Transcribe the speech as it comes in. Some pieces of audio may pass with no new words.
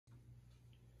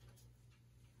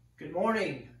Good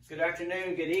morning, good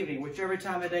afternoon, good evening, whichever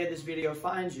time of day this video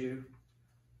finds you.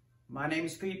 My name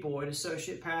is Pete Boyd,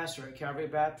 Associate Pastor at Calvary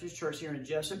Baptist Church here in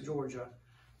Jessup, Georgia.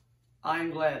 I am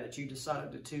glad that you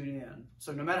decided to tune in.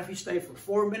 So no matter if you stay for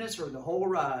 4 minutes or the whole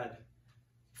ride,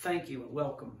 thank you and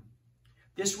welcome.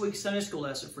 This week's Sunday School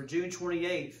lesson for June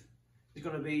 28th is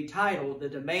going to be titled, The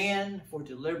Demand for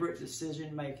Deliberate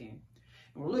Decision Making.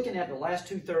 And we're looking at the last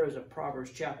 2/3 of Proverbs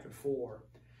chapter 4.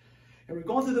 And we're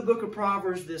going through the book of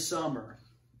Proverbs this summer.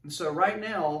 And so right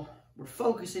now, we're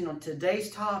focusing on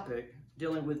today's topic,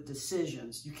 dealing with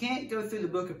decisions. You can't go through the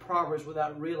book of Proverbs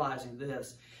without realizing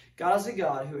this. God is a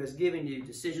God who has given you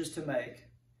decisions to make.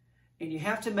 And you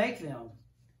have to make them.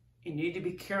 And you need to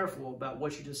be careful about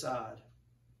what you decide.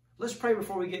 Let's pray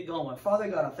before we get going. Father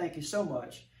God, I thank you so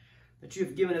much that you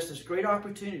have given us this great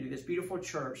opportunity, this beautiful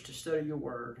church, to study your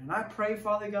word. And I pray,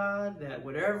 Father God, that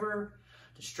whatever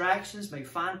distractions may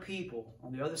find people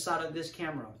on the other side of this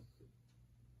camera,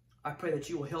 I pray that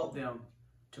you will help them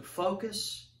to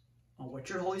focus on what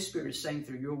your Holy Spirit is saying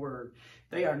through your word.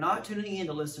 They are not tuning in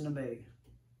to listen to me.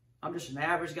 I'm just an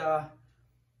average guy,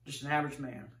 just an average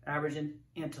man, average in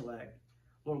intellect.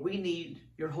 Lord, we need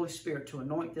your Holy Spirit to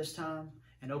anoint this time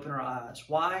and open our eyes.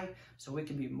 Why? So we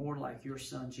can be more like your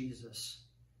Son, Jesus.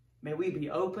 May we be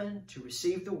open to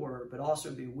receive the word, but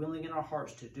also be willing in our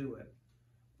hearts to do it.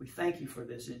 We thank you for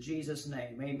this in Jesus'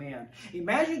 name. Amen.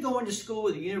 Imagine going to school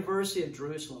at the University of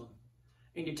Jerusalem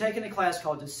and you're taking a class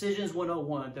called Decisions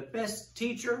 101. The best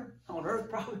teacher on earth,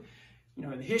 probably, in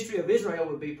the history of Israel,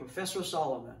 would be Professor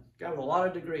Solomon. Guy with a lot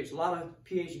of degrees, a lot of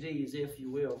PhDs, if you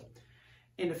will.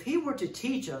 And if he were to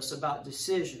teach us about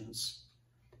decisions,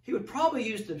 he would probably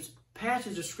use the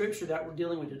passage of scripture that we're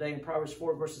dealing with today in Proverbs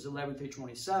 4, verses 11 through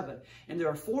 27. And there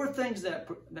are 4 things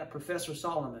that Professor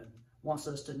Solomon wants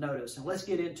us to notice. And let's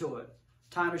get into it.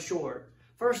 Time is short.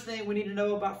 First thing we need to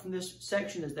know about from this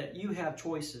section is that you have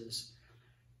choices.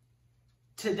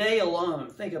 Today alone,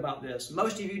 think about this.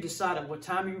 Most of you decided what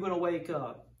time you were going to wake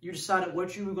up. You decided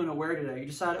what you were going to wear today. You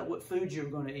decided what food you were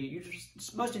going to eat.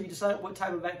 Most of you decided what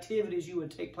type of activities you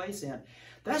would take place in.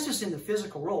 That's just in the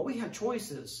physical world. We have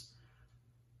choices.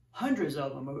 Hundreds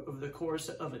of them over the course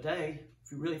of a day,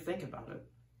 if you really think about it.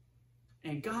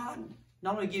 And God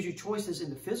not only gives you choices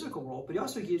in the physical world, but he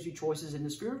also gives you choices in the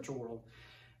spiritual world.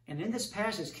 And in this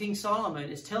passage, King Solomon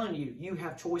is telling you, you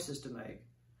have choices to make.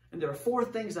 And there are 4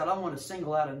 things that I want to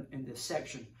single out in this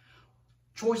section.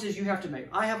 Choices you have to make.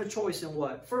 I have a choice in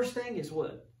what? First thing is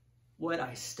what? What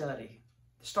I study.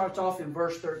 It starts off in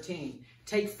verse 13.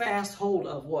 Take fast hold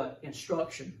of what?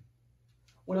 Instruction.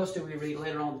 What else do we read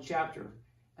later on in the chapter?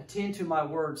 Attend to my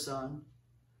word, son.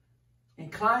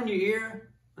 Incline your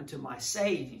ear unto my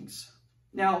sayings.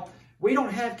 Now, we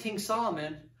don't have King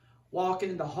Solomon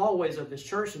walking in the hallways of this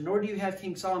church, and nor do you have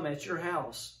King Solomon at your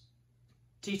house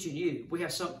teaching you. We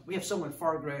have someone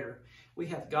far greater. We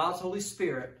have God's Holy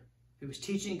Spirit who is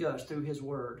teaching us through his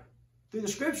word, through the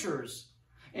scriptures.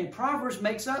 And Proverbs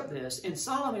makes up this. And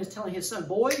Solomon is telling his son,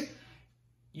 boy,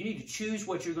 you need to choose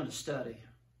what you're going to study.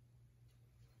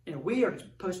 And we are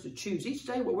supposed to choose each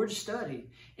day what we're to study.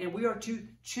 And we are to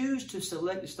choose to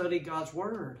select to study God's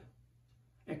word.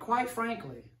 And quite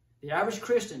frankly, the average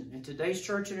Christian in today's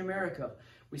church in America,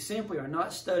 we simply are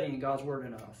not studying God's word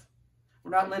enough.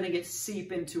 We're not letting it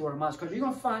seep into our minds. Because you're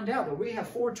going to find out that we have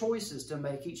 4 choices to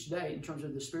make each day in terms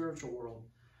of the spiritual world.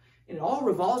 And it all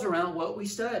revolves around what we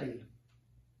study.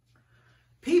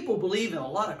 People believe in a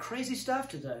lot of crazy stuff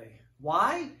today.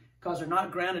 Why? Because they're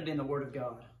not grounded in the Word of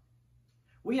God.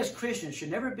 We as Christians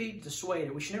should never be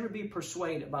dissuaded. We should never be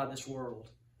persuaded by this world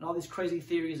and all these crazy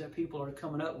theories that people are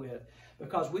coming up with,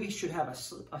 because we should have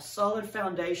a solid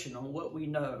foundation on what we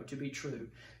know to be true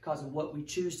because of what we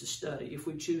choose to study if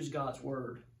we choose God's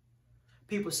word.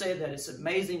 People say that it's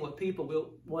amazing what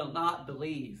people will not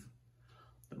believe.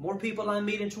 The more people I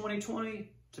meet in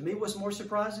 2020, to me what's more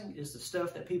surprising is the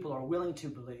stuff that people are willing to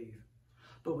believe.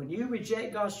 But when you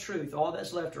reject God's truth, all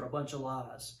that's left are a bunch of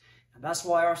lies. And that's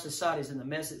why our society is in the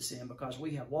mess it's in, because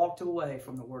we have walked away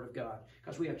from the Word of God,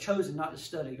 because we have chosen not to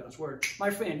study God's Word. My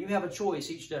friend, you have a choice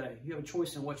each day. You have a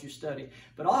choice in what you study,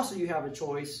 but also you have a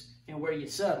choice in where you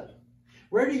settle.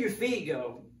 Where do your feet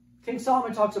go? King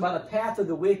Solomon talks about the path of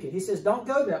the wicked. He says, don't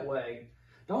go that way.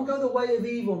 Don't go the way of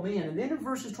evil men. And then in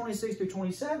verses 26 through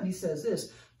 27, he says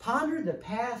this, ponder the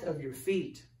path of your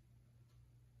feet.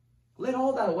 Let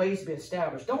all thy ways be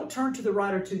established. Don't turn to the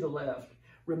right or to the left.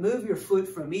 Remove your foot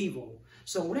from evil.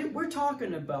 So when we're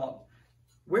talking about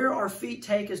where our feet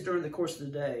take us during the course of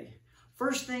the day,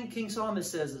 first thing King Solomon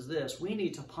says is this: we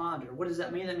need to ponder. What does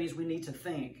that mean? That means we need to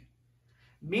think.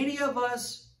 Many of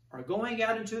us are going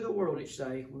out into the world each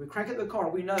day, when we crank up the car,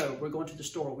 we know we're going to the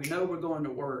store. We know we're going to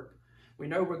work. We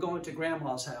know we're going to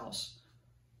grandma's house.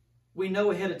 We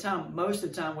know ahead of time, most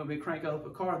of the time when we crank up a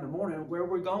car in the morning, where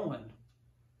we're going.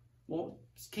 Well,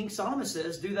 King Solomon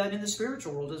says, do that in the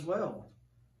spiritual world as well.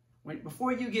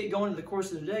 Before you get going to the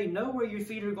course of the day, know where your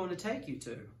feet are going to take you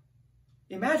to.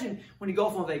 Imagine when you go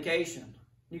off on vacation.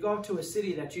 You go off to a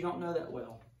city that you don't know that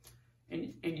well.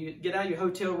 And you get out of your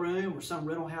hotel room or some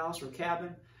rental house or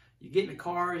cabin. You get in the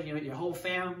car, your whole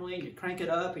family, you crank it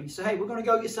up, and you say, hey, we're going to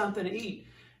go get something to eat.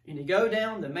 And you go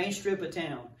down the main strip of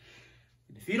town.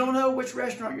 And if you don't know which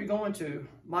restaurant you're going to,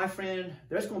 my friend,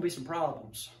 there's going to be some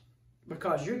problems.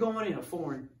 Because you're going in a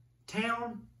foreign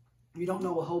town. You don't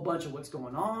know a whole bunch of what's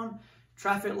going on.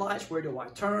 Traffic lights, where do I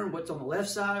turn? What's on the left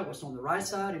side? What's on the right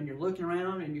side? And you're looking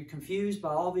around and you're confused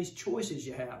by all these choices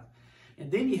you have. And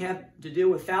then you have to deal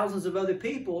with thousands of other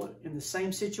people in the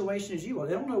same situation as you are.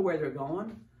 They don't know where they're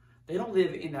going. They don't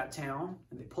live in that town.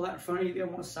 And they pull out in front of you,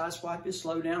 want to sideswipe you,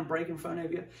 slow down, brake in front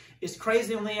of you. It's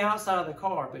crazy on the outside of the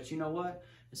car, but you know what?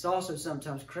 It's also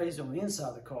sometimes crazy on the inside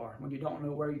of the car when you don't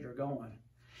know where you're going.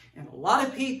 And a lot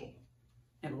of people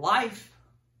in life,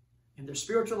 in their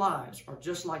spiritual lives, are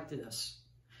just like this.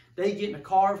 They get in a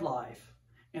car of life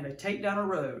and they take down a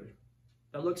road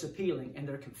that looks appealing, and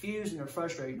they're confused and they're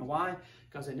frustrated. You know why?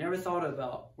 Because they never thought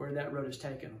about where that road is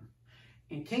taking them.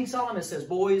 And King Solomon says,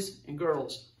 boys and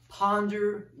girls,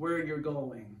 ponder where you're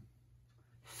going.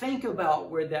 Think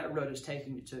about where that road is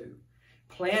taking you to.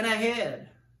 Plan ahead.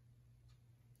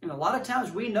 And a lot of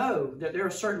times we know that there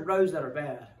are certain roads that are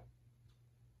bad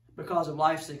because of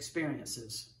life's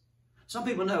experiences. Some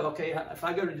people know, okay, if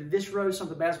I go to this road,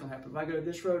 something bad's going to happen. If I go to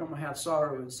this road, I'm going to have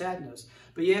sorrow and sadness.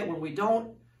 But yet, when we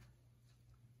don't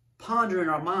ponder in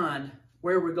our mind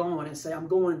where we're going and say, I'm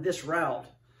going this route,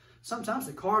 sometimes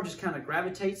the car just kind of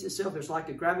gravitates itself. There's like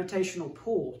a gravitational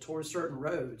pull towards certain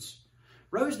roads.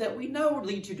 Roads that we know would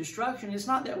lead to destruction. It's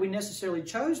not that we necessarily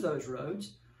chose those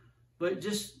roads, but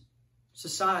just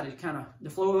society, kind of the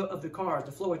flow of the cars,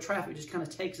 the flow of traffic just kind of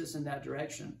takes us in that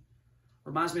direction.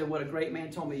 Reminds me of what a great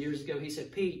man told me years ago. He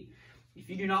said, Pete, if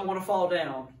you do not want to fall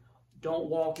down, don't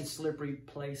walk in slippery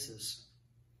places.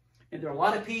 And there are a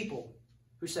lot of people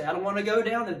who say, I don't want to go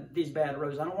down these bad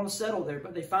roads. I don't want to settle there.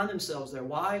 But they find themselves there.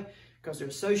 Why? Because they're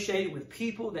associated with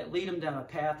people that lead them down a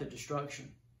path of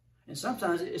destruction. And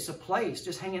sometimes it's a place,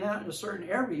 just hanging out in a certain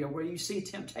area where you see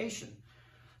temptation.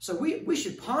 So we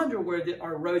should ponder where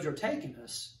our roads are taking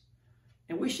us.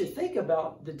 And we should think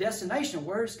about the destination,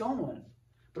 where it's going.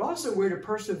 But also where to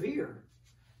persevere.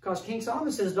 Because King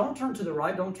Solomon says, don't turn to the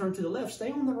right, don't turn to the left.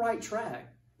 Stay on the right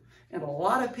track. And a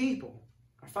lot of people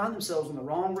find themselves on the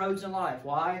wrong roads in life.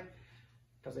 Why?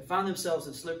 Because they find themselves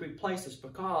in slippery places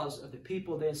because of the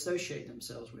people they associate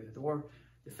themselves with, or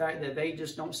the fact that they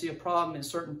just don't see a problem in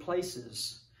certain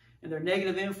places and their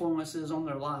negative influences on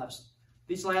their lives.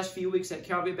 These last few weeks at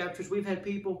Calvary Baptist, we've had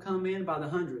people come in by the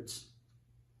hundreds.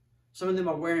 Some of them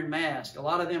are wearing masks. A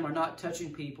lot of them are not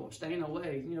touching people, staying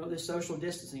away. This social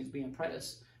distancing is being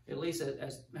practiced, at least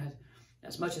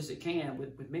as much as it can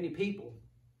with many people.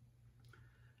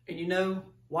 And you know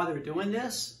why they're doing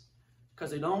this?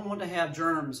 Because they don't want to have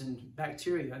germs and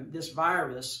bacteria, this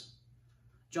virus,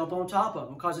 jump on top of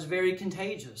them, because it's very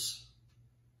contagious.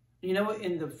 In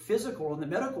the physical world, in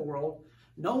the medical world,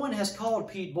 no one has called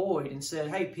Pete Boyd and said,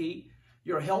 hey, Pete,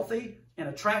 you're healthy and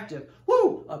attractive.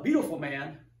 Woo, a beautiful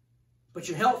man, but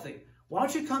you're healthy. Why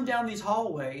don't you come down these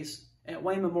hallways at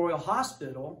Wayne Memorial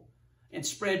Hospital and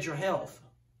spread your health?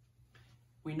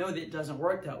 We know that it doesn't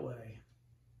work that way.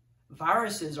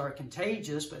 Viruses are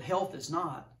contagious, but health is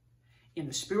not. In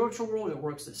the spiritual world, it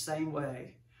works the same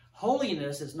way.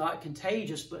 Holiness is not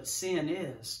contagious, but sin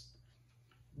is.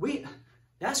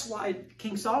 That's why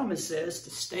King Solomon says to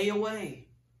stay away.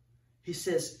 He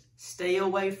says, stay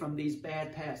away from these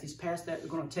bad paths, these paths that are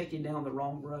going to take you down the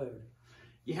wrong road.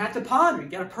 You have to ponder. You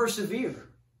got to persevere.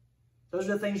 Those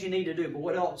are the things you need to do. But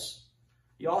what else?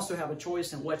 You also have a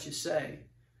choice in what you say.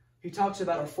 He talks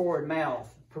about a forward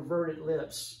mouth, perverted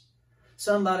lips.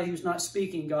 Somebody who's not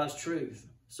speaking God's truth.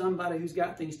 Somebody who's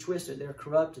got things twisted. They're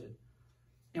corrupted.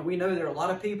 And we know there are a lot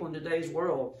of people in today's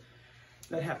world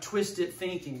that have twisted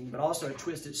thinking, but also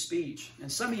twisted speech. And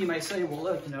some of you may say, well,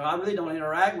 look, I really don't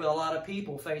interact with a lot of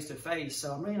people face to face,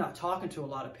 so I'm really not talking to a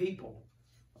lot of people.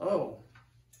 Oh,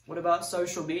 what about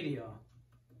social media?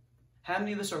 How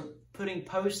many of us are putting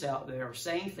posts out there or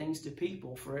saying things to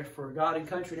people for God and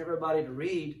country and everybody to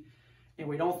read, and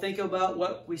we don't think about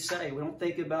what we say? We don't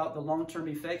think about the long-term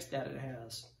effects that it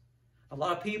has. A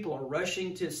lot of people are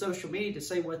rushing to social media to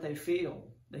say what they feel.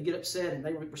 They get upset and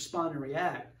they respond and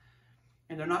react.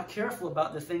 And they're not careful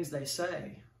about the things they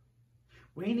say.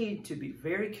 We need to be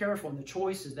very careful in the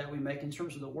choices that we make in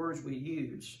terms of the words we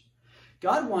use.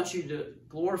 God wants you to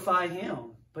glorify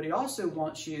Him, but He also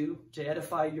wants you to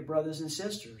edify your brothers and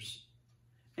sisters.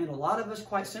 And a lot of us,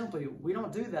 quite simply, we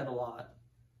don't do that a lot.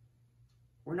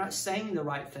 We're not saying the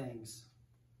right things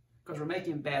because we're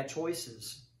making bad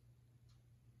choices.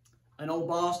 An old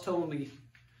boss told me,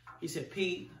 he said,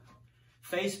 Pete,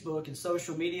 Facebook and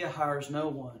social media hires no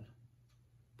one,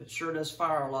 but sure does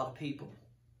fire a lot of people.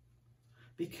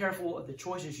 Be careful of the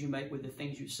choices you make with the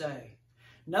things you say.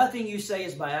 Nothing you say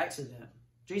is by accident.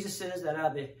 Jesus says that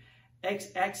out of the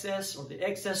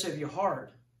excess of your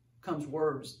heart comes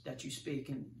words that you speak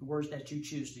and words that you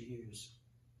choose to use.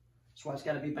 That's why it's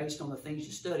got to be based on the things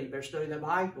you study. You better study the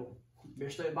Bible. You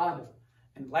better study the Bible.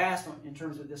 And last, in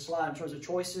terms of this slide, in terms of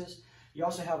choices, you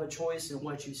also have a choice in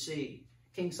what you see.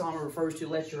 King Solomon refers to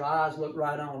let your eyes look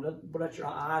right on. Let your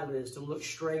eyelids to look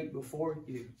straight before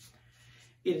you.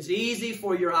 It is easy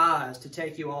for your eyes to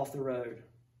take you off the road.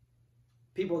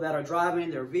 People that are driving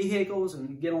their vehicles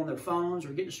and get on their phones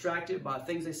or get distracted by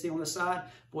things they see on the side,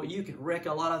 boy, you can wreck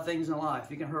a lot of things in life.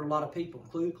 You can hurt a lot of people,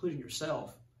 including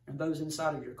yourself and those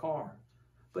inside of your car.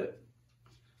 But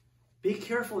be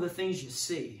careful of the things you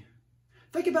see.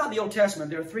 Think about the Old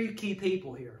Testament. There are three key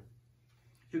people here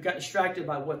who got distracted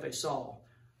by what they saw.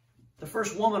 The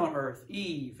first woman on earth,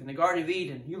 Eve, in the Garden of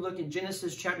Eden. You look in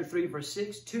Genesis chapter 3, verse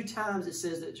 6. 2 times it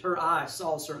says that her eyes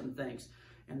saw certain things.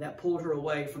 And that pulled her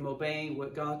away from obeying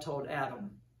what God told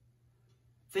Adam.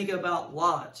 Think about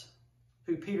Lot,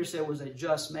 who Peter said was a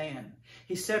just man.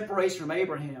 He separates from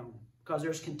Abraham because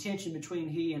there's contention between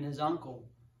he and his uncle.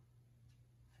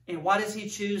 And why does he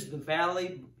choose the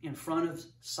valley in front of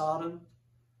Sodom,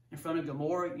 in front of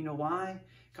Gomorrah? You know why?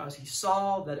 Because he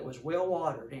saw that it was well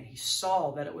watered, and he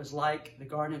saw that it was like the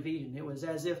Garden of Eden. It was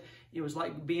as if it was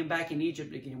like being back in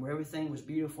Egypt again, where everything was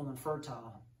beautiful and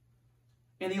fertile.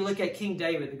 And you look at King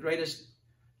David, the greatest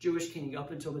Jewish king up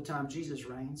until the time Jesus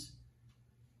reigns.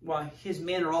 While his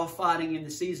men are all fighting in the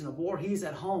season of war, he's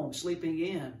at home sleeping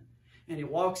in. And he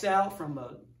walks out from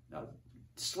a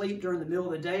sleep during the middle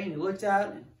of the day, and he looks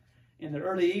out in the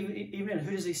early evening, and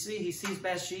who does he see? He sees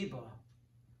Bathsheba,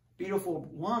 beautiful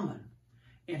woman.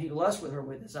 And he lusts with her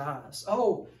with his eyes.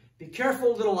 Oh, be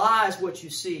careful, little eyes, what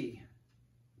you see.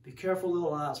 Be careful,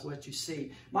 little eyes, what you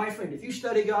see. My friend, if you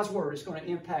study God's Word, it's going to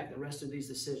impact the rest of these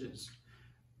decisions.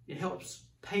 It helps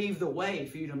pave the way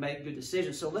for you to make good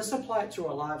decisions. So let's apply it to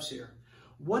our lives here.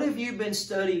 What have you been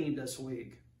studying this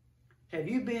week? Have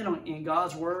you been in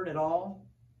God's Word at all?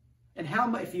 And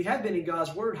if you have been in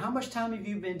God's Word, how much time have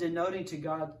you been denoting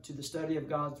to the study of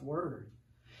God's Word?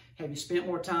 Have you spent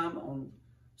more time on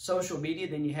social media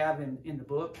than you have in the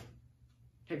book?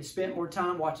 Have you spent more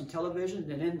time watching television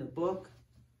than in the book?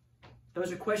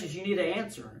 Those are questions you need to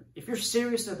answer. If you're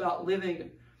serious about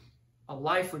living a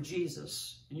life for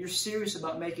Jesus, and you're serious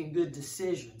about making good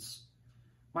decisions,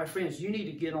 my friends, you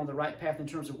need to get on the right path in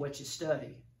terms of what you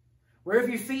study. Where have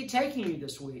your feet taken you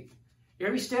this week?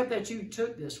 Every step that you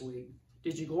took this week,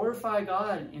 did you glorify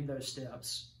God in those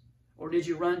steps? Or did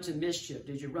you run to mischief?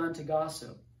 Did you run to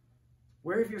gossip?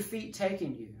 Where have your feet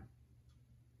taken you?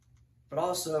 But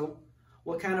also,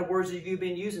 what kind of words have you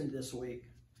been using this week?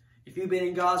 If you've been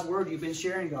in God's Word, you've been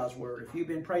sharing God's Word. If you've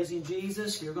been praising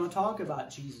Jesus, you're going to talk about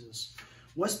Jesus.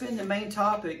 What's been the main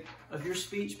topic of your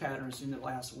speech patterns in the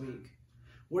last week?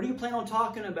 What do you plan on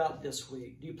talking about this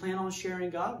week? Do you plan on sharing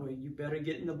God with you? You better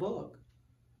get in the book.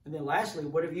 And then lastly,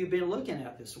 what have you been looking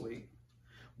at this week?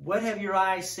 What have your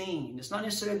eyes seen? It's not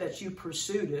necessarily that you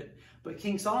pursued it, but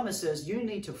King Solomon says you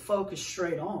need to focus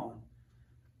straight on.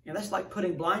 And that's like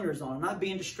putting blinders on, not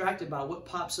being distracted by what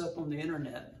pops up on the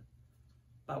internet,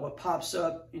 by what pops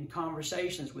up in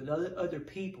conversations with other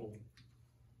people.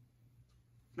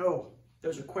 No,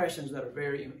 those are questions that are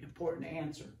very important to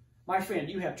answer. My friend,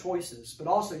 you have choices, but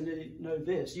also you need to know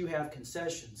this, you have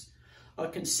concessions. A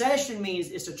concession means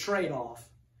it's a trade-off.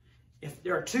 If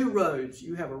there are two roads,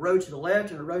 you have a road to the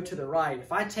left and a road to the right.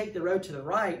 If I take the road to the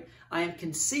right, I am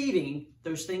conceding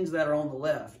those things that are on the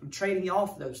left. I'm trading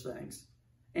off those things,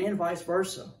 and vice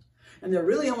versa. And there are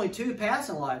really only two paths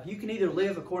in life. You can either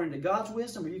live according to God's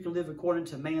wisdom or you can live according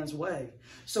to man's way.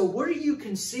 So what are you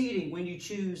conceding when you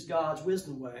choose God's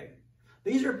wisdom way?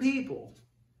 These are people.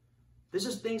 This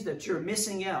is things that you're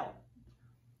missing out.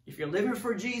 If you're living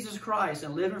for Jesus Christ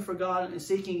and living for God and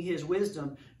seeking His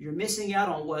wisdom, you're missing out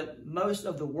on what most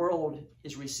of the world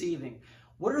is receiving.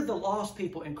 What are the lost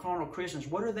people and carnal Christians?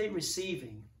 What are they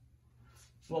receiving?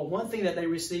 Well, one thing that they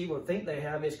receive or think they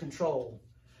have is control.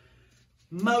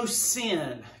 Most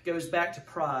sin goes back to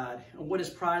pride. And what does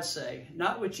pride say?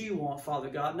 Not what you want, Father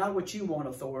God, not what you want,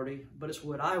 authority, but it's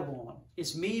what I want.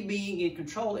 It's me being in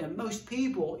control, and most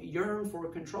people yearn for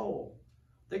control.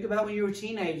 Think about when you were a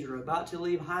teenager, about to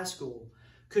leave high school.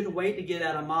 Couldn't wait to get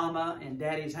out of mama and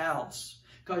daddy's house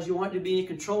because you wanted to be in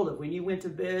control of when you went to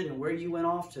bed and where you went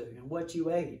off to and what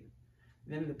you ate.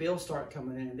 Then the bills start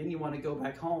coming in, and then you want to go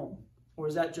back home. Or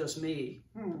is that just me?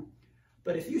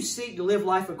 But if you seek to live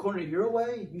life according to your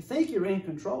way, you think you're in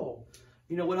control.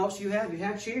 You know what else you have? You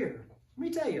have cheer. Let me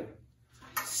tell you,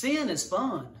 sin is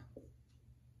fun,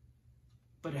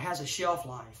 but it has a shelf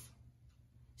life.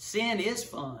 Sin is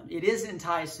fun. It is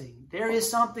enticing. There is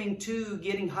something to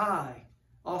getting high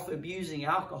off abusing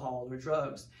alcohol or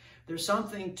drugs. There's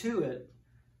something to it,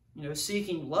 you know,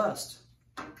 seeking lust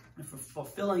and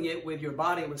fulfilling it with your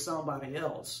body with somebody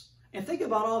else. And think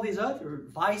about all these other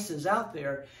vices out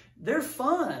there. They're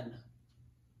fun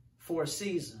for a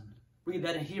season. Read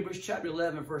that in Hebrews chapter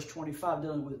 11, verse 25,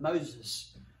 dealing with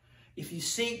Moses. If you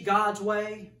seek God's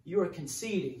way, you are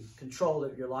conceding control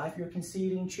of your life. You're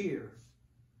conceding cheer.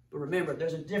 But remember,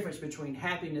 there's a difference between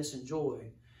happiness and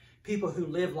joy. People who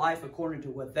live life according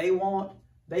to what they want,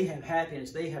 they have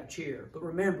happiness, they have cheer. But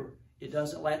remember,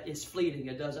 it's fleeting.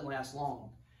 It doesn't last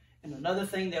long. And another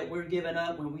thing that we're giving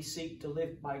up when we seek to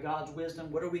live by God's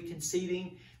wisdom, what are we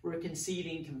conceding? We're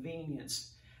conceding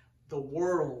convenience. The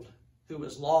world who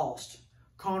is lost,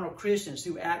 carnal Christians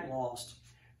who act lost,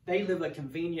 they live a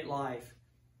convenient life.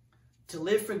 To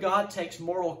live for God takes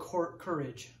moral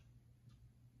courage.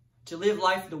 To live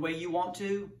life the way you want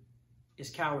to is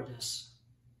cowardice.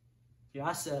 Yeah,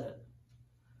 I said it.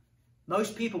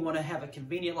 Most people want to have a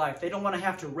convenient life. They don't want to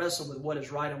have to wrestle with what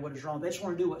is right and what is wrong. They just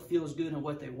want to do what feels good and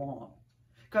what they want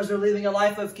because they're living a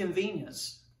life of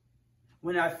convenience.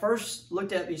 When I first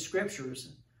looked at these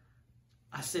scriptures,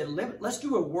 I said, let's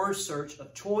do a word search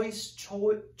of choice,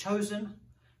 chosen,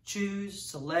 choose,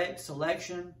 select,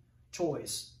 selection,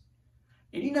 choice.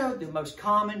 And you know, the most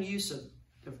common use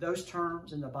of those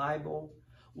terms in the Bible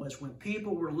was when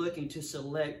people were looking to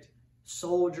select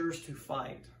soldiers to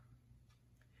fight.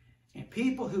 And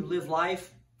people who live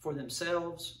life for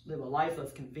themselves live a life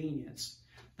of convenience.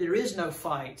 There is no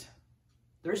fight.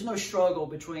 There's no struggle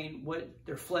between what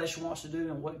their flesh wants to do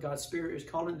and what God's Spirit is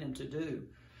calling them to do.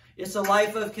 It's a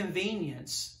life of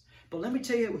convenience. But let me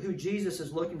tell you who Jesus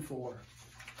is looking for.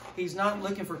 He's not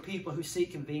looking for people who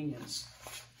seek convenience.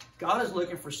 God is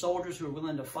looking for soldiers who are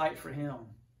willing to fight for Him.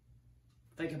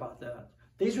 Think about that.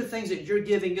 These are things that you're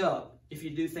giving up if you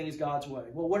do things God's way.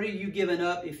 Well, what are you giving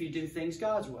up if you do things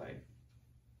God's way?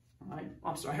 All right?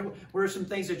 I'm sorry. What are some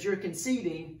things that you're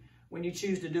conceding when you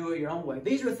choose to do it your own way?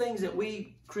 These are things that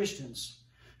we Christians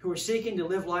who are seeking to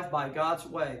live life by God's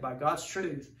way, by God's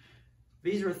truth,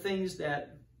 these are things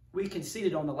that we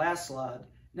conceded on the last slide.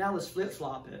 Now let's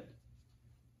flip-flop it.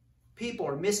 People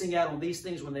are missing out on these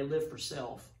things when they live for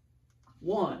self.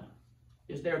 One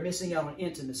is they're missing out on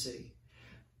intimacy.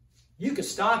 You could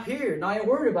stop here, not even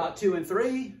worry about 2 and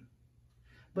 3.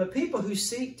 But people who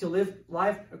seek to live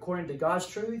life according to God's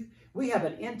truth, we have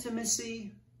an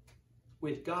intimacy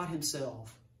with God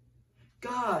Himself.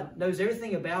 God knows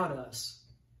everything about us,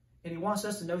 and He wants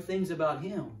us to know things about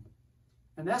Him.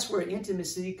 And that's where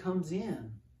intimacy comes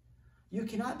in. You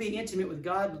cannot be intimate with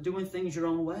God doing things your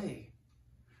own way.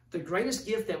 The greatest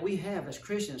gift that we have as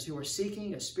Christians who are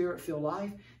seeking a Spirit-filled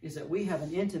life is that we have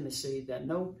an intimacy that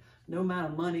no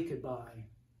amount of money could buy,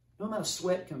 no amount of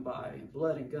sweat can buy, and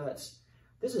blood and guts.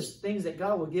 This is things that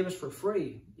God will give us for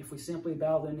free if we simply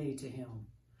bow the knee to Him.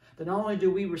 But not only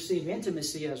do we receive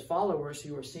intimacy as followers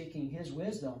who are seeking His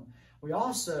wisdom, we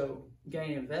also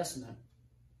gain investment.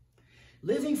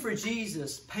 Living for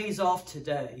Jesus pays off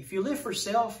today. If you live for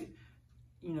self,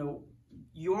 you know,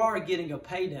 you are getting a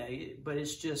payday, but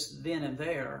it's just then and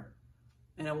there,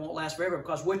 and it won't last forever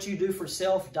because what you do for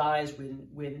self dies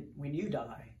when you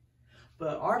die.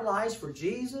 But our lives for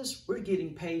Jesus, we're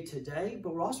getting paid today,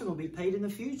 but we're also going to be paid in the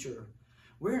future.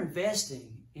 We're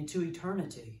investing into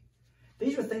eternity.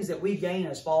 These are things that we gain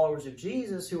as followers of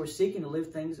Jesus who are seeking to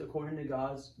live things according to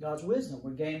God's wisdom.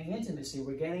 We're gaining intimacy.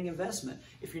 We're gaining investment.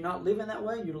 If you're not living that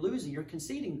way, you're losing. You're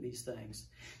conceding these things.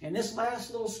 And this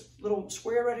last little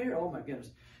square right here, oh my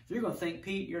goodness. You're going to think,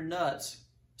 Pete, you're nuts.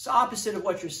 It's the opposite of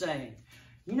what you're saying.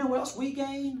 You know what else we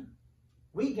gain?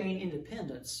 We gain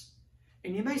independence.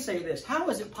 And you may say this, how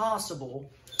is it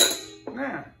possible,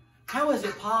 how is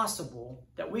it possible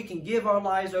that we can give our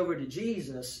lives over to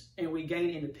Jesus and we gain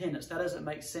independence? That doesn't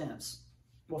make sense.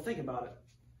 Well, think about it.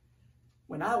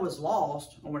 When I was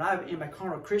lost, or when I am a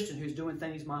carnal Christian who's doing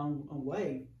things my own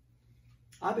way,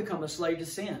 I become a slave to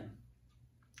sin.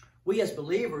 We as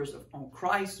believers on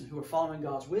Christ and who are following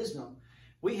God's wisdom,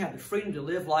 we have the freedom to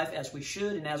live life as we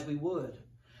should and as we would.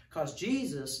 Because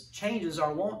Jesus changes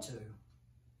our want to.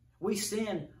 We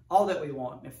sin all that we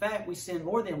want. In fact, we sin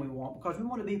more than we want because we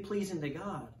want to be pleasing to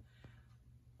God.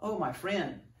 Oh, my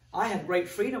friend, I have great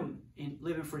freedom in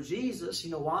living for Jesus.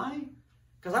 You know why?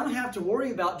 Because I don't have to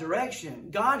worry about direction.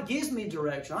 God gives me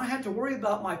direction. I don't have to worry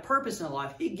about my purpose in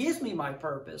life. He gives me my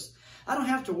purpose. I don't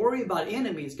have to worry about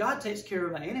enemies. God takes care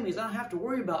of my enemies. I don't have to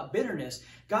worry about bitterness.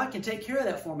 God can take care of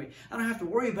that for me. I don't have to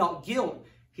worry about guilt.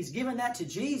 He's given that to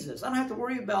Jesus. I don't have to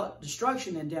worry about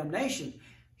destruction and damnation.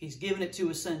 He's given it to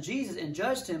his son Jesus and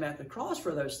judged him at the cross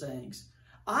for those things.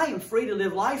 I am free to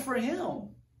live life for him.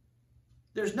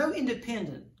 There's no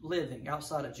independent living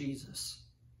outside of Jesus.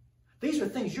 These are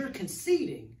things you're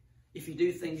conceding if you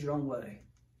do things your own way.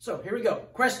 So here we go.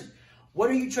 Question. What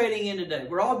are you trading in today?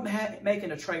 We're all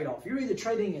making a trade-off. You're either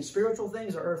trading in spiritual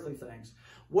things or earthly things.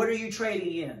 What are you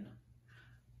trading in?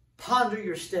 Ponder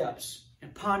your steps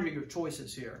and ponder your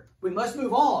choices here. We must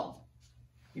move on.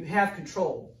 You have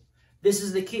control. This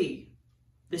is the key.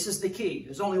 This is the key.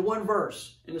 There's only one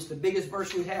verse, and it's the biggest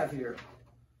verse we have here.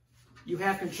 You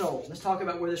have control. Let's talk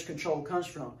about where this control comes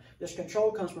from. This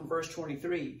control comes from verse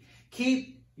 23.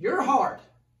 Keep your heart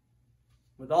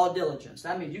with all diligence.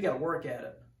 That means you got to work at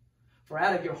it. For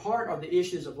out of your heart are the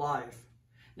issues of life.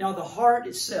 Now, the heart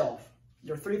itself,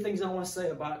 there are three things I want to say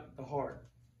about the heart.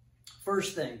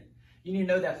 First thing, you need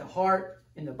to know that the heart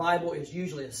in the Bible is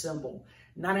usually a symbol.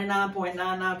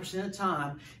 99.99% of the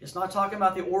time, it's not talking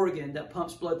about the organ that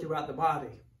pumps blood throughout the body.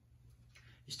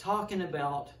 It's talking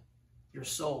about your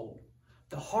soul.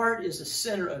 The heart is the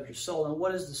center of your soul. And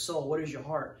what is the soul? What is your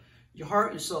heart? Your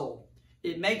heart and soul.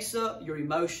 It makes up your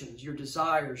emotions, your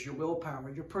desires, your willpower,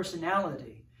 your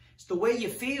personality. It's the way you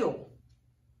feel.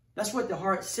 That's what the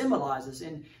heart symbolizes.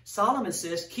 And Solomon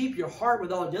says, keep your heart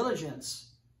with all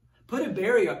diligence. Put a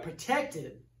barrier, protect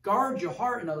it. Guard your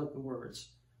heart, in other words.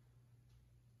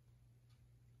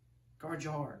 Guard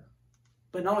your heart.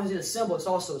 But not only is it a symbol, it's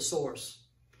also a source.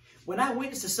 When I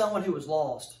witness to someone who was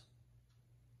lost,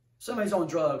 somebody who's on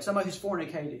drugs, somebody who's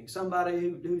fornicating, somebody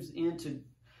who's into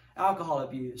alcohol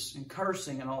abuse and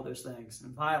cursing and all those things,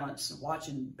 and violence and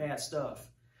watching bad stuff,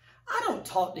 I don't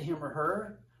talk to him or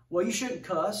her. Well, you shouldn't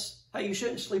cuss. Hey, you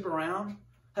shouldn't sleep around.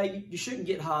 Hey, you shouldn't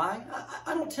get high.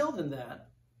 I don't tell them that.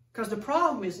 Because the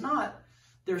problem is not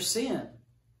their sin.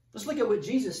 Let's look at what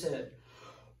Jesus said.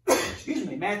 Excuse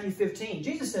me, Matthew 15.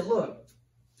 Jesus said, look,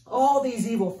 all these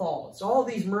evil thoughts, all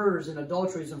these murders and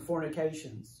adulteries and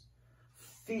fornications,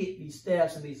 these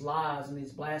thefts and these lies and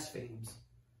these blasphemies,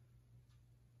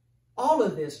 all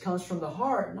of this comes from the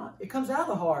heart. It comes out of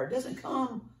the heart. It doesn't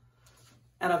come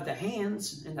out of the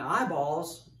hands and the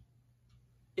eyeballs.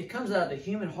 It comes out of the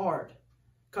human heart.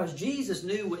 Because Jesus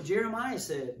knew what Jeremiah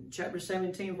said in chapter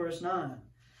 17, verse 9.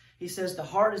 He says, the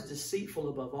heart is deceitful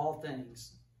above all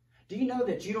things. Do you know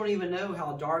that you don't even know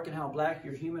how dark and how black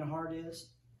your human heart is?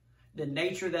 The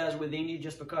nature that is within you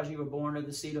just because you were born of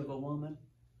the seed of a woman?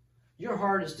 Your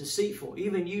heart is deceitful.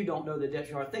 Even you don't know the depth of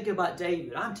your heart. Think about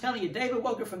David. I'm telling you, David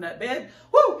woke up from that bed,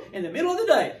 in the middle of the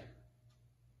day.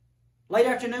 Late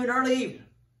afternoon, early evening.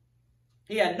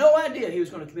 He had no idea he was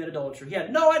going to commit adultery. He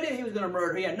had no idea he was going to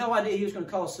murder. He had no idea he was going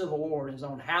to cause civil war in his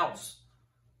own house.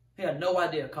 He had no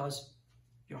idea because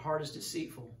your heart is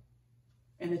deceitful.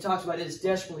 And it talks about it is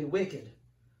desperately wicked.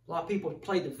 A lot of people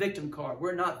play the victim card.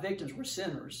 We're not victims. We're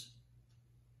sinners.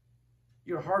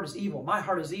 Your heart is evil. My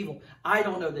heart is evil. I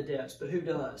don't know the depths, but who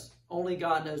does? Only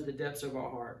God knows the depths of our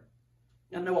heart.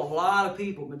 I know a lot of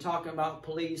people have been talking about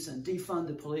police and defund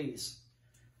the police.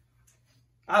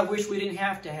 I wish we didn't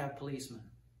have to have policemen,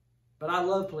 but I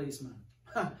love policemen.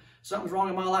 Something's wrong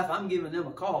in my life, I'm giving them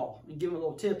a call and giving a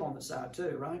little tip on the side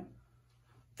too, right?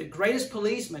 The greatest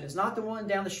policeman is not the one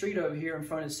down the street over here in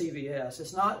front of CVS.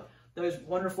 It's not those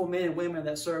wonderful men and women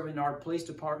that serve in our police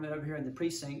department over here in the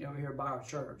precinct over here by our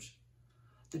church.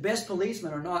 The best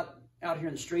policemen are not out here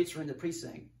in the streets or in the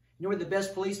precinct. You know where the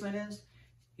best policeman is?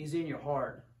 He's in your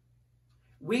heart.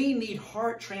 We need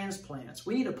heart transplants.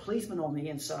 We need a policeman on the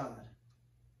inside.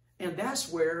 And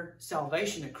that's where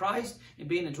salvation in Christ and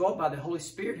being indwelt by the Holy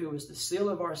Spirit, who is the seal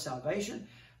of our salvation,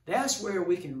 that's where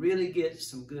we can really get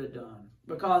some good done.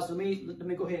 Because let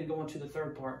me go ahead and go on to the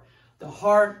third part. The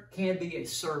heart can be a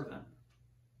servant.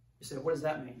 You say, what does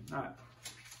that mean? All right.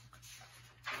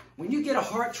 When you get a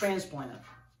heart transplant,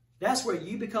 that's where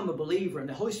you become a believer and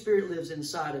the Holy Spirit lives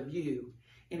inside of you.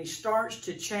 And He starts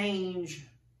to change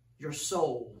your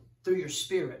soul through your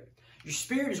spirit. Your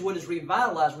spirit is what is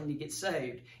revitalized when you get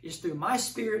saved. It's through my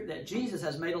spirit that Jesus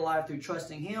has made alive through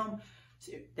trusting Him.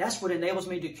 That's what enables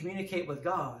me to communicate with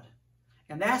God.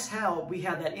 And that's how we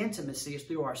have that intimacy, is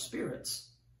through our spirits.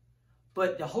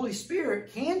 But the Holy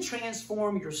Spirit can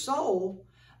transform your soul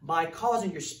by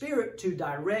causing your spirit to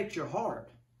direct your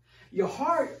heart. Your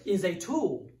heart is a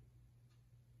tool.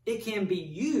 It can be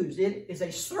used. It is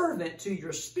a servant to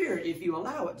your spirit if you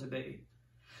allow it to be.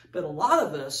 But a lot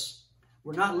of us,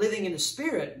 we're not living in the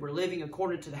spirit. We're living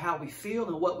according to how we feel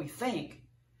and what we think.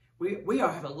 We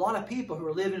have a lot of people who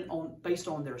are living based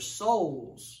on their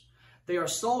souls. They are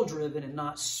soul-driven and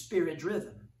not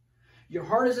spirit-driven. Your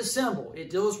heart is a symbol. It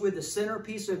deals with the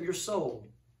centerpiece of your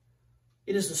soul.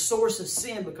 It is the source of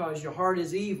sin because your heart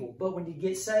is evil. But when you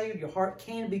get saved, your heart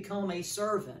can become a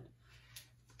servant.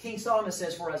 King Solomon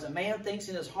says, "For as a man thinks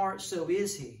in his heart, so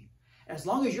is he." As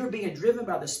long as you're being driven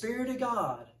by the Spirit of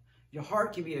God, your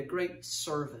heart can be a great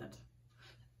servant.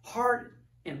 Heart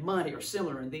and money are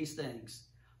similar in these things.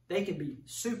 They can be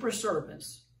super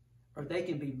servants or they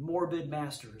can be morbid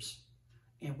masters.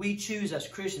 And we choose as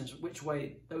Christians which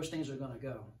way those things are going to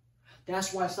go.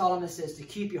 That's why Solomon says to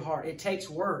keep your heart. It takes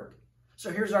work. So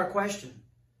here's our question.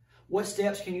 What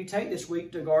steps can you take this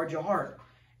week to guard your heart?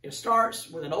 It starts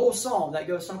with an old song that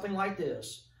goes something like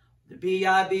this. The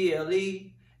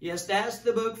B-I-B-L-E. Yes, that's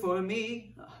the book for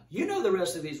me. You know the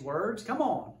rest of these words. Come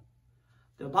on.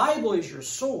 The Bible is your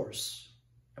source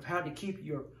of how to keep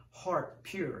your heart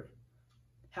pure.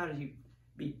 How do you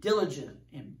be diligent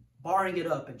in barring it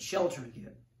up and sheltering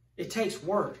it? It takes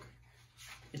work.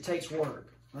 It takes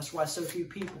work. That's why so few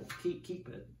people keep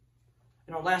it.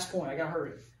 And our last point, I got to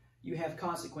hurry. You have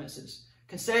consequences.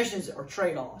 Concessions are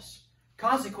trade-offs.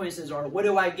 Consequences are, what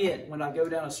do I get when I go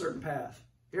down a certain path?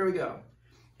 Here we go.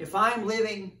 If I'm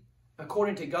living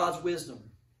according to God's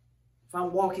wisdom, if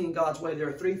I'm walking in God's way, there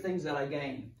are three things that I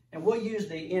gain. And we'll use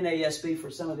the NASB for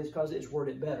some of this because it's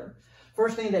worded better.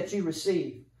 First thing that you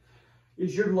receive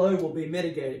is your load will be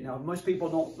mitigated. Now, most people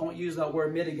don't use that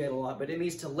word mitigate a lot, but it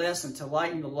means to lessen, to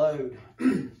lighten the load.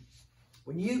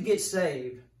 When you get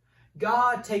saved,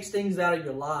 God takes things out of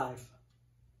your life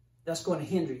that's going to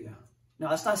hinder you. Now,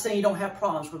 that's not saying you don't have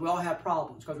problems, because we all have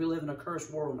problems, because we live in a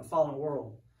cursed world, in a fallen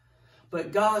world.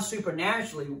 But God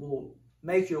supernaturally will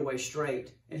make your way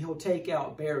straight, and He'll take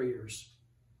out barriers,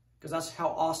 because that's how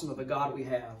awesome of a God we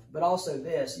have. But also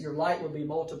this, your light will be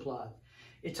multiplied.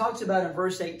 It talks about in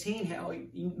verse 18 how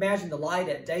you imagine the light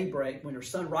at daybreak when the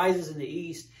sun rises in the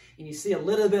east and you see a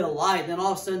little bit of light. Then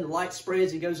all of a sudden the light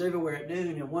spreads and goes everywhere at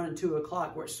noon and 1 and 2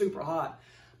 o'clock where it's super hot.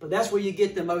 But that's where you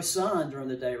get the most sun during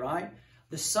the day, right?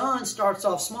 The sun starts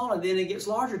off small and then it gets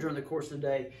larger during the course of the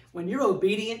day. When you're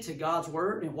obedient to God's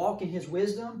word and walk in His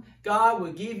wisdom, God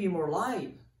will give you more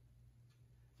light.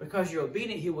 Because you're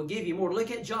obedient, He will give you more. Look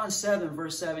at John 7,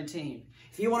 verse 17.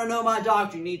 If you want to know my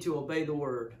doctrine, you need to obey the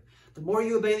word. The more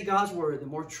you obey God's word, the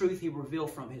more truth He will reveal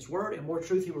from His word and more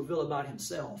truth He will reveal about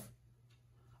Himself.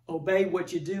 Obey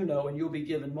what you do know and you'll be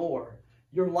given more.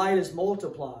 Your light is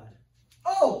multiplied.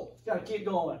 Oh, got to keep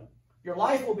going. Your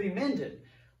life will be mended.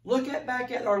 Look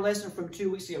back at our lesson from 2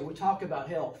 weeks ago. We talked about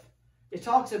health. It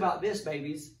talks about this,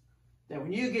 babies, that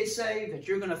when you get saved, that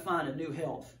you're going to find a new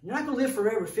health. You're not going to live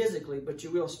forever physically, but you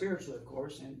will spiritually, of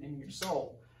course, in your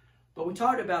soul. But we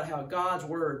talked about how God's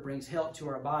word brings health to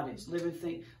our bodies,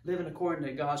 living according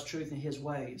to God's truth and His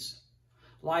ways.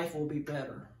 Life will be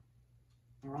better.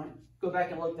 All right? Go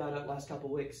back and look that up last couple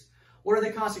of weeks. What are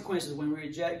the consequences when we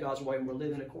reject God's way and we're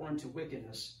living according to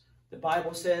wickedness? The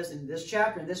Bible says in this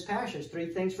chapter, in this passage,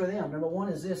 3 things for them. Number 1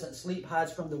 is this, that sleep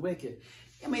hides from the wicked.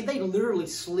 I mean, they literally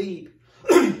sleep,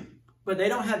 but they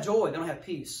don't have joy. They don't have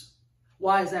peace.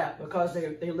 Why is that? Because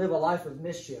they live a life of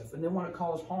mischief and they want to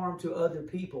cause harm to other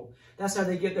people. That's how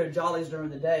they get their jollies during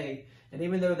the day. And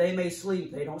even though they may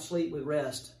sleep, they don't sleep with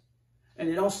rest. And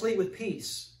they don't sleep with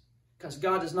peace because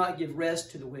God does not give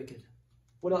rest to the wicked.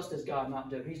 What else does God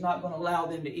not do? He's not going to allow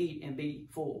them to eat and be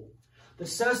full. The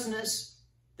sustenance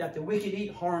that the wicked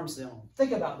eat harms them.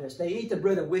 Think about this. They eat the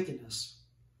bread of wickedness.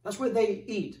 That's what they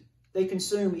eat. They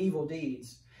consume evil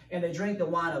deeds. And they drink the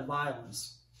wine of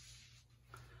violence.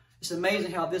 It's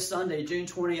amazing how this Sunday, June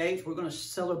 28th, we're going to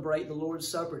celebrate the Lord's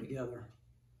Supper together.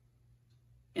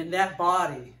 And that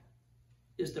body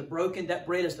is that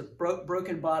bread is the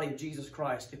broken body of Jesus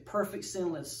Christ, the perfect,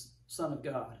 sinless Son of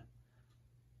God.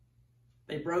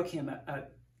 They broke Him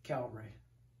at Calvary.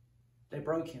 They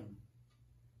broke Him.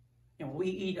 And when we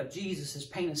eat of Jesus, His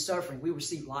pain and suffering, we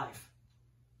receive life.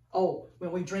 Oh,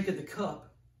 when we drink of the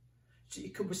cup,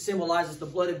 it symbolizes the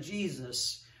blood of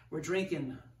Jesus. We're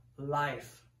drinking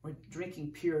life. We're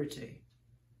drinking purity.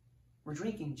 We're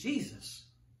drinking Jesus.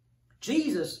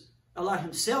 Jesus allowed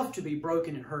Himself to be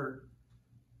broken and hurt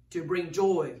to bring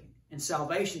joy and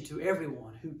salvation to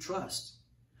everyone who trusts.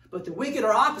 But the wicked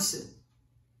are opposite.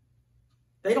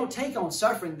 They don't take on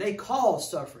suffering. They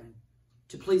cause suffering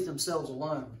to please themselves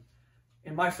alone.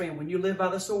 And my friend, when you live by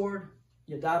the sword,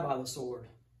 you die by the sword.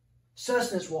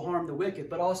 Sustenance will harm the wicked,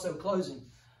 but also closing.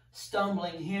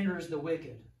 Stumbling hinders the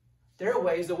wicked. Their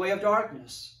way is the way of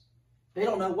darkness. They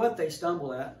don't know what they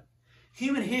stumble at.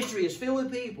 Human history is filled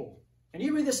with people. And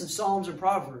you read this in Psalms and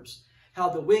Proverbs, how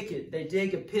the wicked, they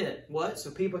dig a pit. What? So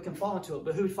people can fall into it.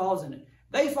 But who falls in it?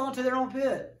 They fall into their own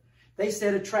pit. They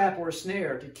set a trap or a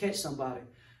snare to catch somebody.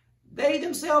 They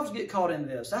themselves get caught in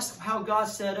this. That's how God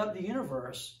set up the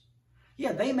universe.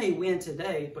 Yeah, they may win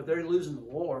today, but they're losing the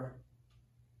war.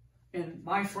 And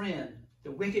my friend,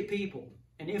 the wicked people,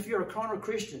 and if you're a carnal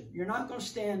Christian, you're not going to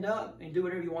stand up and do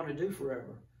whatever you want to do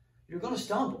forever. You're going to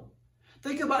stumble.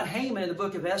 Think about Haman in the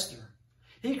book of Esther.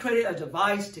 He created a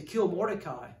device to kill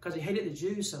Mordecai because he hated the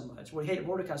Jews so much. Well, he hated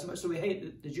Mordecai so much, so he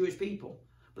hated the Jewish people.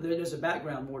 But there's a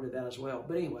background more to that as well.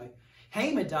 But anyway,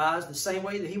 Haman dies the same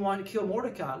way that he wanted to kill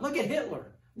Mordecai. Look at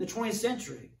Hitler in the 20th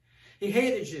century. He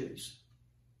hated the Jews.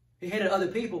 He hated other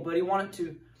people, but he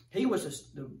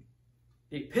was the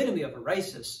epitome of a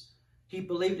racist. He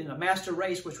believed in a master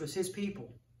race, which was his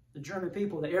people, the German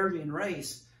people, the Aryan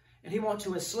race. And he wanted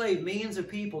to enslave millions of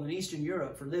people in Eastern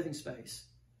Europe for living space.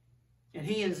 And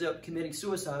he ends up committing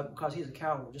suicide because he's a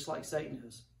coward, just like Satan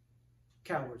is.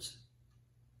 Cowards.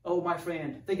 Oh, my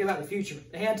friend, think about the future.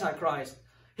 The Antichrist.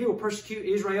 He will persecute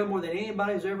Israel more than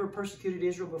anybody who's ever persecuted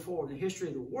Israel before in the history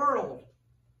of the world.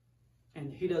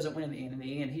 And he doesn't win in the end. In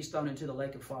the end, he's thrown into the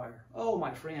lake of fire. Oh,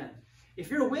 my friend, if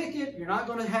you're wicked, you're not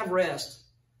going to have rest.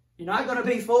 You're not going to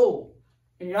be full.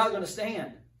 And you're not going to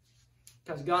stand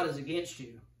because God is against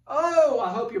you. Oh, I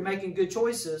hope you're making good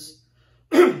choices.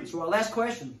 So our last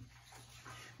question.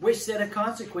 Which set of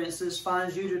consequences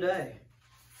finds you today?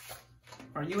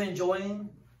 Are you enjoying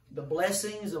the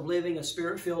blessings of living a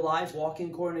spirit-filled life, walking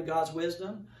according to God's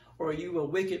wisdom? Or are you a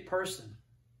wicked person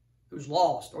who's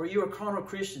lost? Or are you a carnal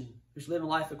Christian who's living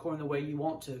life according to the way you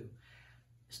want to?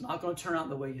 It's not going to turn out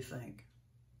the way you think.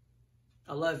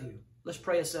 I love you. Let's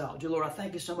pray us out. Dear Lord, I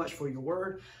thank you so much for your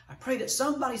word. I pray that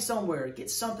somebody somewhere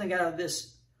gets something out of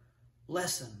this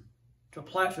lesson to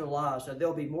apply to their lives, that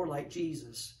they'll be more like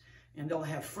Jesus and they'll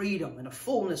have freedom and a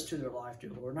fullness to their life,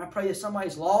 dear Lord. And I pray that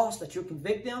somebody's lost, that you'll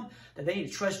convict them, that they need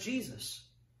to trust Jesus.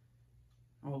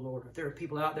 Oh, Lord, if there are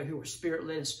people out there who are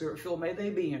spirit-led and spirit-filled, may they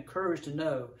be encouraged to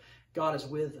know God is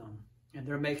with them and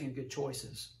they're making good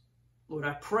choices. Lord,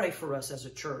 I pray for us as a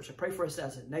church. I pray for us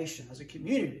as a nation, as a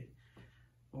community.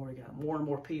 Lord God, more and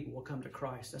more people will come to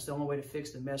Christ. That's the only way to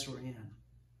fix the mess we're in.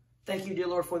 Thank you, dear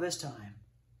Lord, for this time.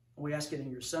 We ask it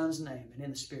in your Son's name and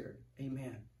in the Spirit.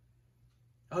 Amen.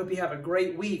 I hope you have a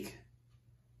great week.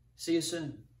 See you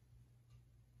soon.